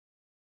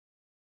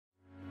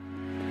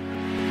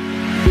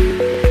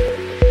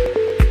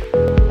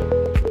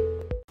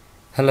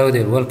Hello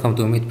there, welcome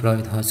to Meet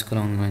Private High School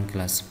online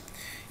class.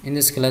 In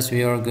this class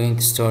we are going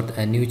to start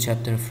a new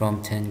chapter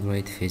from 10th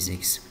grade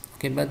physics.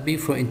 Okay, but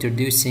before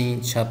introducing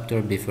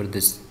chapter, before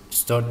this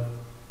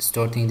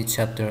starting the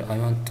chapter, I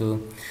want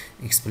to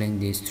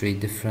explain these three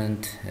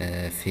different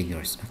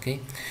figures. Okay,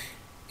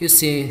 you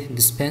see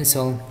this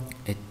pencil,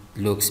 it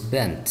looks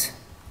bent.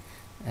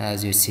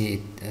 As you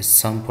see,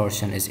 some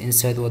portion is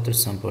inside water,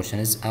 some portion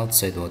is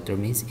outside water,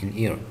 means in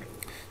air.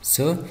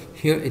 So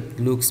here it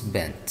looks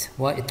bent.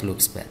 Why it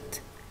looks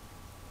bent?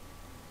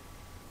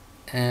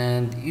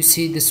 And you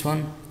see this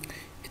one,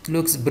 it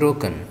looks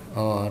broken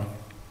or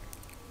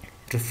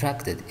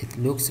refracted. It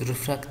looks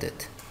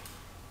refracted.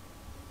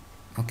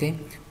 Okay,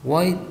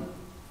 why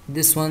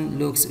this one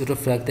looks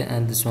refracted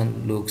and this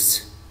one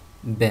looks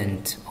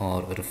bent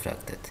or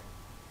refracted?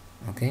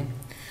 Okay,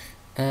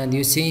 and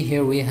you see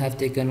here we have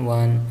taken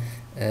one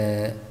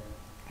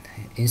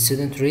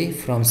incident ray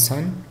from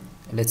sun.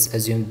 Let's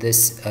assume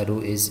this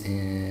arrow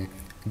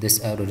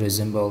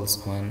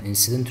resembles one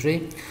incident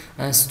ray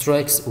and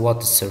strikes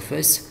water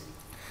surface.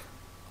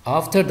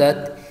 After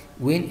that,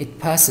 when it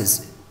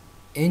passes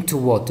into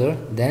water,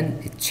 then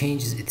it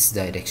changes its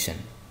direction.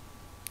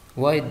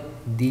 Why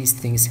these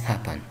things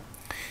happen?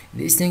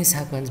 These things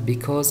happen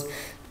because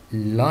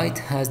light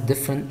has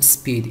different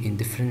speed in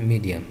different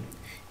medium.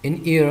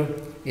 In air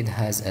it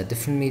has a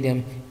different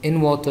medium,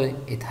 in water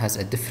it has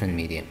a different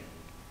medium.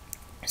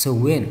 So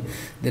when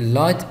the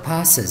light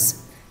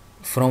passes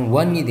from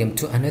one medium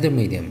to another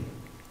medium,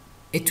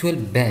 it will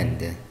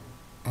bend.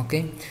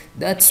 Okay,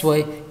 that's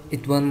why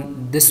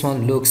this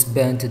one looks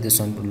bent, this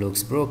one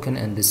looks broken,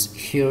 and this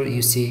here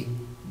you see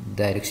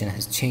direction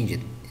has changed.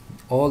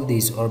 All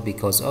these are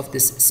because of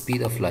this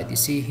speed of light. You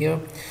see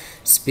here,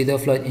 speed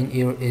of light in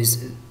air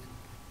is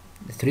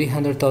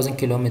 300,000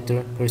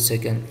 kilometers per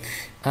second,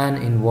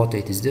 and in water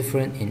it is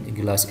different, in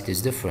glass it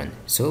is different.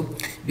 So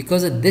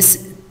because of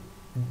this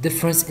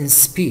difference in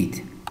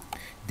speed,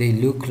 they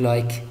look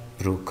like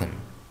broken.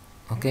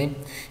 Okay,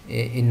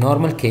 in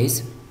normal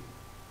case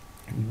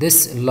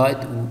this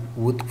light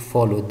would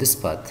follow this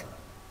path.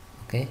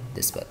 Okay,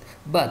 this path,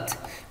 but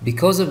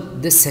because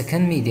of this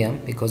second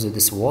medium, because of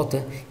this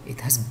water,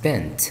 it has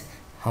bent.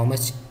 How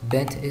much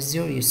bent is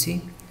there? You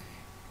see,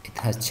 it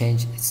has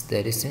changed its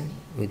direction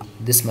with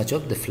this much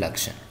of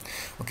deflection.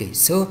 Okay,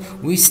 so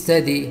we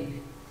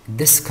study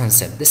this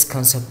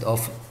concept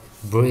of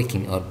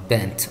breaking or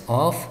bent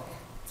of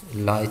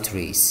light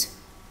rays.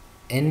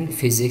 In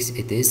physics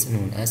it is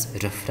known as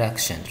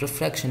refraction.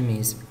 Refraction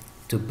means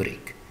to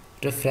break,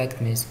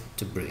 refract means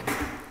to break.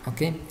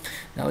 Okay,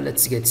 now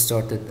let's get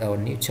started our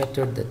new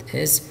chapter, that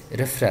is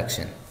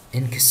refraction,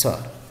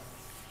 انكسار.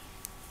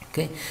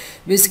 Okay,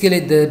 basically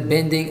the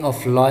bending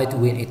of light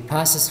when it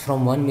passes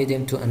from one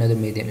medium to another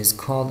medium is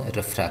called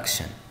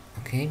refraction.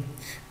 Okay,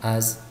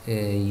 as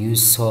you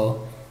saw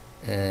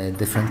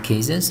different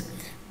cases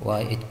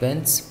why it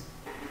bends,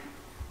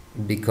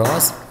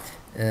 because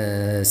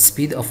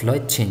speed of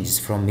light changes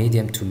from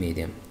medium to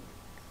medium.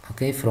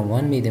 Okay, from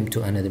one medium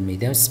to another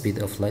medium, speed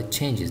of light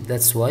changes.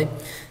 That's why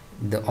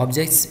the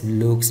objects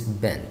looks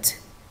bent.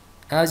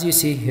 As you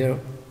see here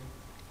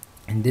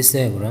in this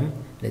diagram,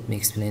 let me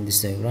explain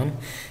this diagram.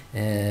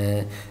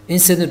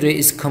 Incident ray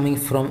is coming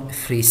from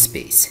free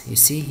space. You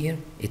see here,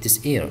 it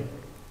is air.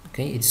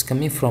 Okay, it's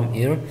coming from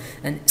air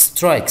and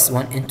strikes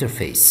one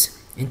interface.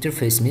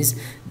 Interface means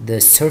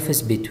the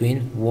surface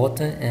between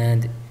water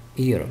and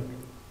air.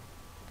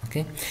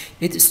 Okay,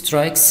 it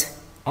strikes.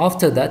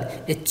 After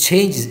that, it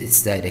changes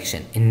its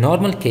direction. In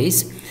normal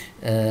case,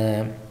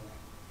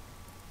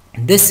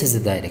 this is the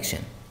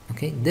direction.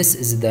 Okay, this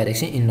is the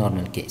direction in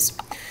normal case,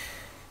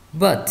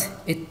 but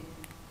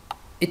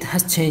it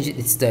has changed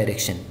its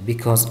direction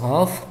because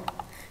of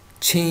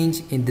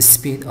change in the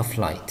speed of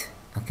light.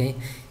 Okay,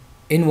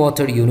 in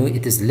water, you know,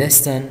 it is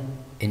less than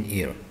in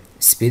air.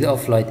 Speed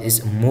of light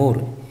is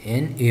more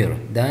in air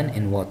than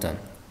in water.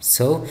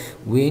 So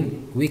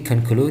we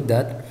conclude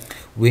that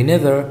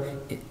whenever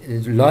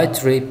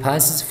light ray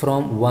passes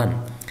from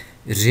one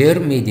rare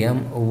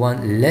medium,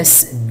 one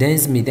less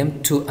dense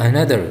medium, to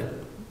another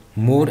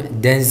more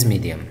dense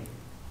medium,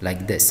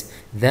 like this,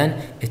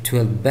 then it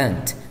will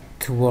bend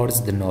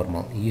towards the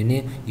normal.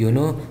 You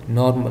know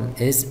normal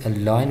is a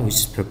line which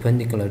is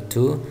perpendicular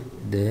to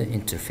the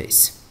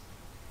interface.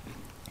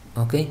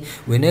 Okay,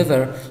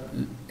 whenever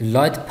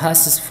light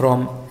passes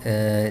from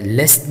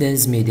less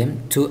dense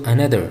medium to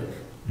another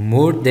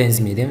more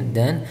dense medium,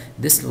 then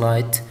this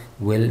light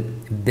will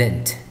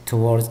bend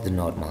towards the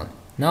normal.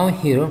 Now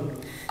here,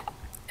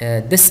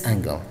 this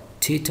angle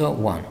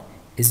θ1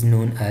 is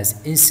known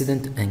as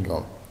incident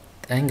angle,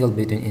 the angle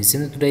between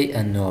incident ray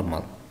and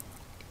normal.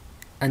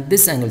 And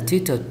this angle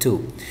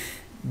θ2,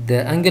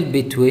 the angle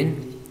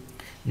between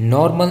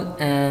normal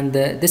and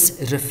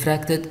this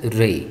refracted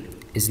ray,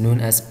 is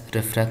known as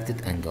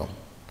refracted angle.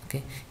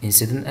 Okay,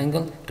 incident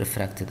angle,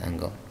 refracted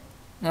angle.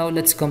 Now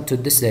let's come to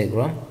this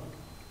diagram.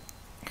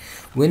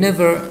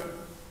 Whenever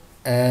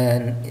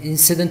an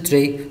incident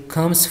ray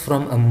comes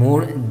from a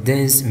more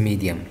dense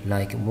medium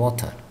like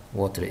water,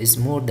 water is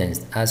more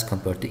dense as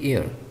compared to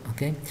air.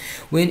 Okay,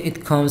 when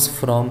it comes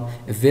from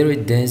a very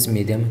dense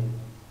medium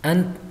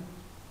and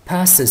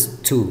passes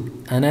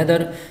to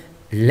another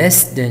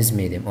less dense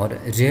medium or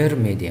rare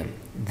medium,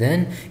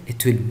 then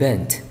it will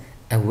bend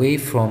away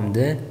from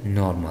the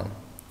normal.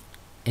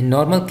 In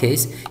normal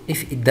case,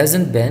 if it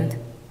doesn't bend,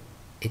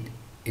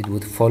 it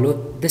would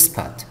follow this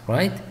path,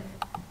 right?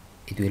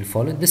 It will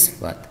follow this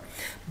path.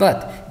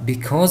 But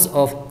because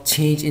of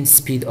change in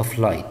speed of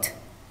light,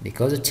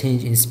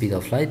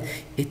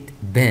 it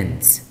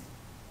bends.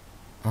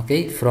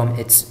 Okay, from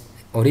its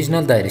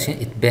original direction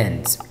it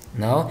bends.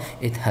 Now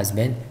it has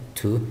bent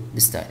to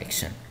this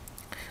direction,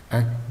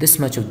 and this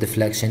much of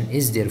deflection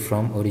is there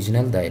from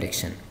original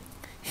direction.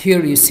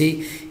 Here you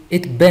see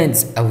it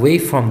bends away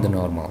from the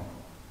normal.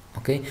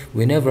 Okay,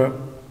 whenever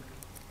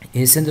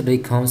incident ray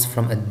comes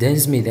from a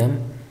dense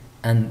medium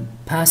and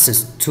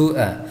passes to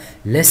a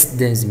less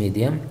dense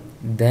medium,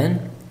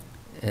 then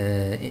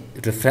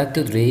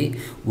refracted ray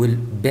will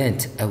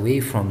bend away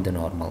from the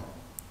normal.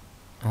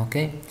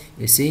 Okay,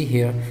 you see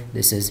here,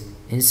 this is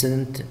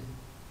incident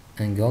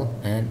angle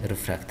and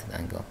refracted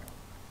angle.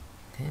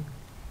 Okay,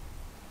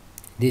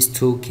 these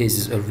two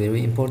cases are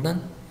very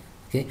important.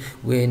 Okay,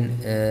 when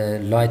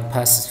light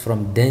passes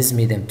from dense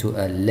medium to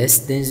a less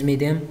dense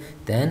medium,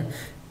 then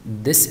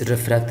this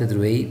refracted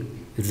ray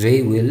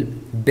will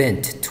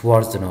bend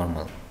towards the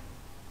normal.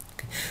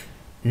 Okay.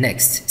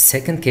 Next,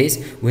 second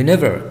case,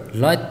 whenever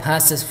light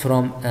passes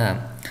from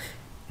a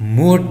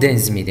more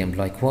dense medium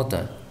like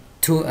water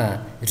to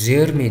a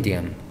rare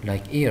medium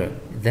like air,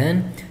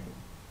 then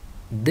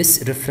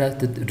this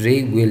refracted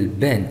ray will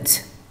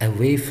bend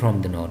away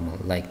from the normal,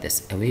 like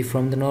this, away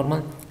from the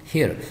normal,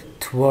 here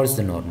towards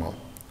the normal.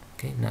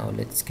 Okay, now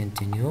let's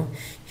continue.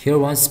 Here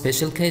one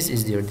special case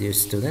is there, dear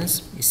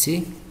students. You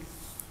see,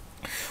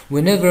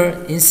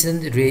 whenever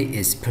incident ray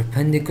is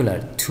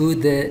perpendicular to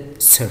the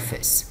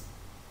surface,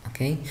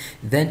 okay,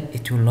 then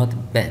it will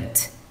not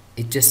bend.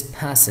 It just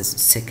passes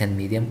second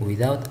medium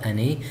without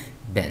any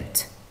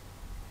bend.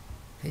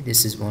 Okay,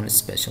 this is one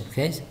special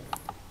case.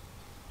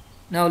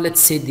 Now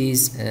let's see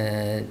these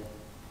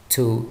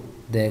two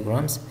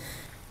diagrams.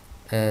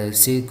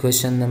 See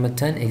question number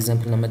 10,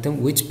 example number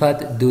 10. Which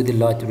path do the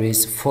light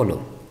rays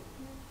follow?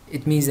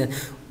 It means that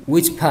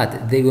which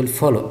path they will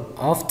follow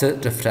after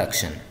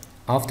refraction,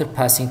 after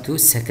passing to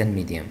second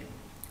medium.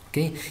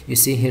 Okay, you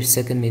see here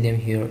second medium,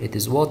 here it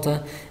is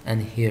water,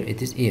 and here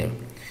it is air.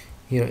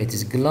 Here it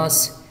is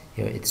glass,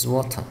 here it is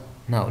water.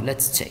 Now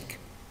let's check.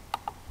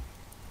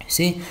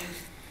 See,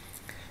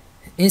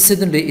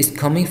 incident ray is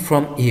coming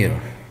from air.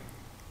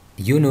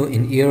 You know,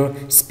 in air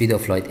speed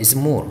of light is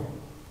more,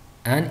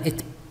 and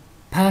it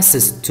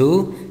passes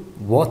to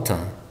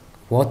water.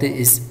 Water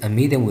is a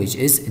medium which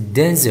is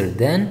denser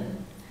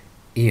than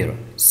air,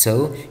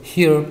 so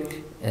here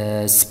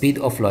speed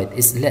of light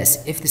is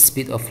less. If the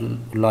speed of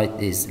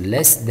light is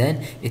less,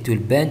 then it will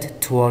bend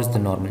towards the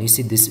normal. You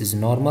see, this is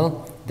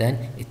normal,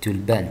 then it will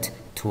bend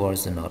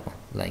towards the normal,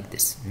 like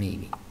this,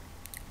 maybe.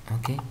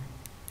 Okay,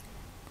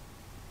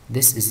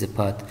 this is the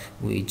path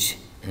which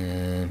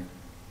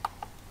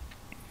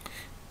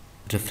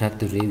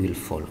refracted ray will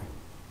follow.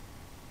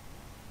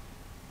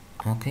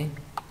 Okay,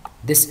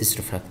 this is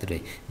refracted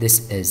ray,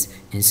 this is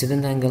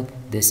incident angle,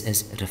 this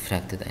is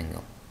refracted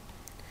angle.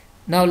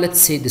 Now let's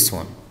see this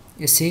one.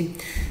 You see,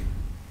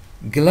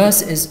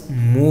 glass is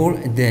more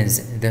dense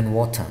than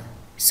water,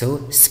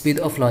 so speed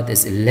of light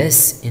is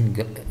less in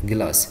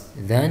glass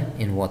than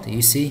in water.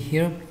 You see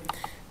here,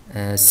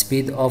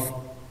 speed of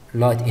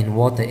light in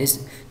water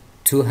is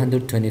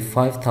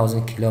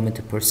 225,000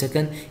 kilometers per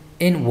second.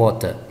 In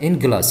water, in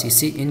glass, you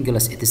see, in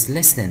glass it is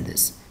less than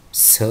this.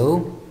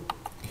 So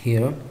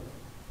here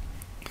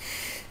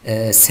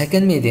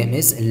second medium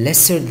is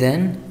lesser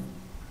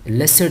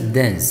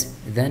dense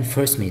than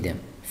first medium.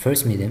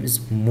 First medium is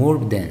more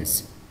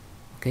dense.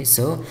 Okay,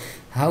 so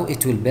how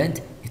it will bend?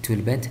 It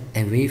will bend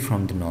away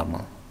from the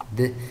normal.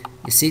 You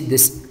see,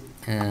 this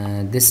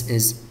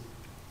is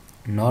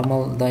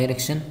normal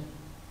direction,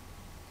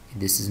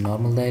 this is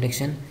normal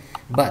direction,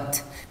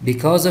 but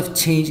because of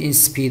change in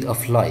speed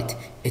of light,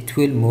 it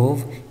will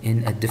move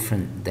in a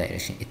different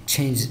direction. It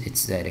changes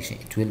its direction,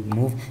 it will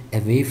move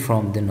away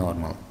from the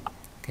normal.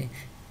 Okay,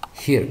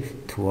 here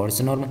towards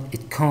the normal,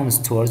 it comes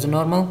towards the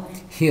normal,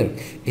 here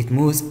it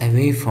moves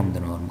away from the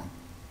normal.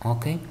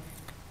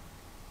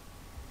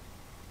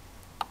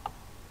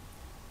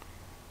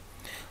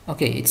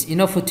 Okay, it's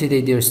enough for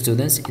today, dear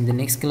students. In the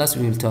next class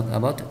we will talk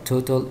about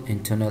total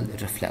internal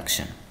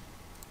reflection.